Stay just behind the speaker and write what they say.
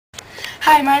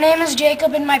Hi, my name is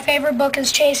Jacob, and my favorite book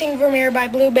is Chasing Vermeer by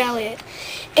Blue Elliot.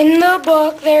 In the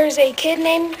book, there's a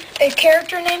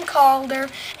character named Calder,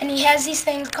 and he has these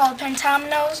things called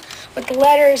pentominoes with the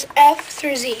letters F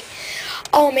through Z.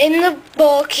 In the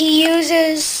book, he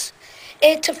uses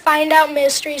it to find out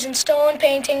mysteries and stolen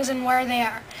paintings and where they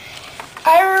are.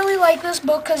 I really like this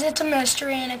book because it's a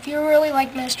mystery, and if you really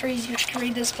like mysteries, you should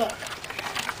read this book.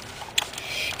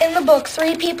 In the book,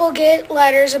 3 people get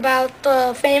letters about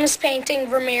the famous painting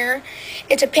Vermeer.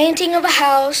 It's a painting of a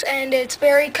house, and it's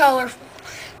very colorful,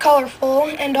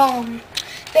 and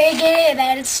they get it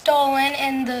that it's stolen,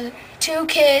 and the 2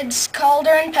 kids,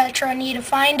 Calder and Petra, need to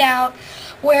find out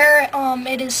where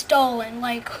it is stolen,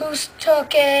 like who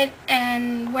took it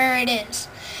and where it is.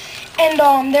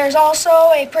 And there's also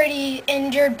a pretty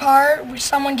injured part where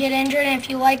someone get injured, and if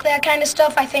you like that kind of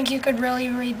stuff, I think you could really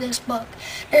read this book.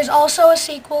 There's also a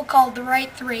sequel called The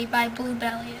Right Three by Blue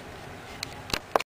Elliot.